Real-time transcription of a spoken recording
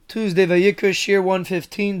Tuesday Vayikra Shir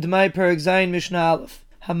 115 Dmai Perek Zayin Mishnah Aleph.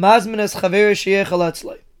 Hamazmenes Chaver Sheyechal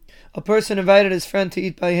Atzlai. A person invited his friend to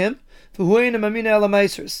eat by him. V'huein Mamina Ela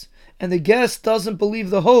Maisers. And the guest doesn't believe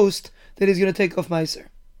the host that he's going to take off Meiser.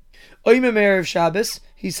 Oimem Erev Shabbos.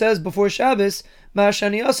 He says before Shabbos,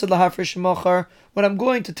 Ma'ashani Asad Lahafresh Machar. When I'm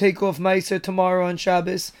going to take off Meiser tomorrow on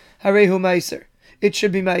Shabbos, Harehu Meiser. It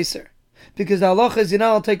should be Meiser. Because the halacha is you're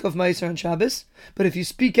not allowed to take off Meiser on Shabbos. But if you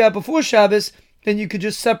speak out before Shabbos, then you could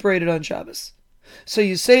just separate it on Shabbos. So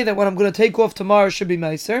you say that when I'm going to take off tomorrow should be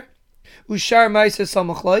Meiser, Ushar Meiser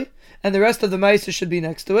Samachlai, and the rest of the Meiser should be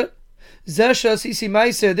next to it. Zesha Sisi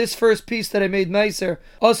Meiser, this first piece that I made Meiser,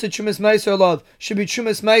 also Chumas Meiser Love, should be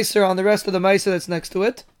Chumas Meiser on the rest of the Meiser that's next to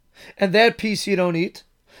it. And that piece you don't eat.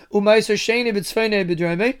 Umeiser Sheni B'tzfeine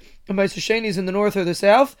B'draime, and Meiser Sheni is in the north or the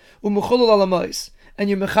south, Umuchulul Alamais, and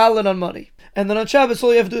you're mechaled on money. And then on Shabbos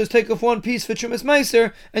all you have to do is take off one piece for Chumas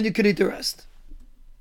Meiser, and you could eat the rest.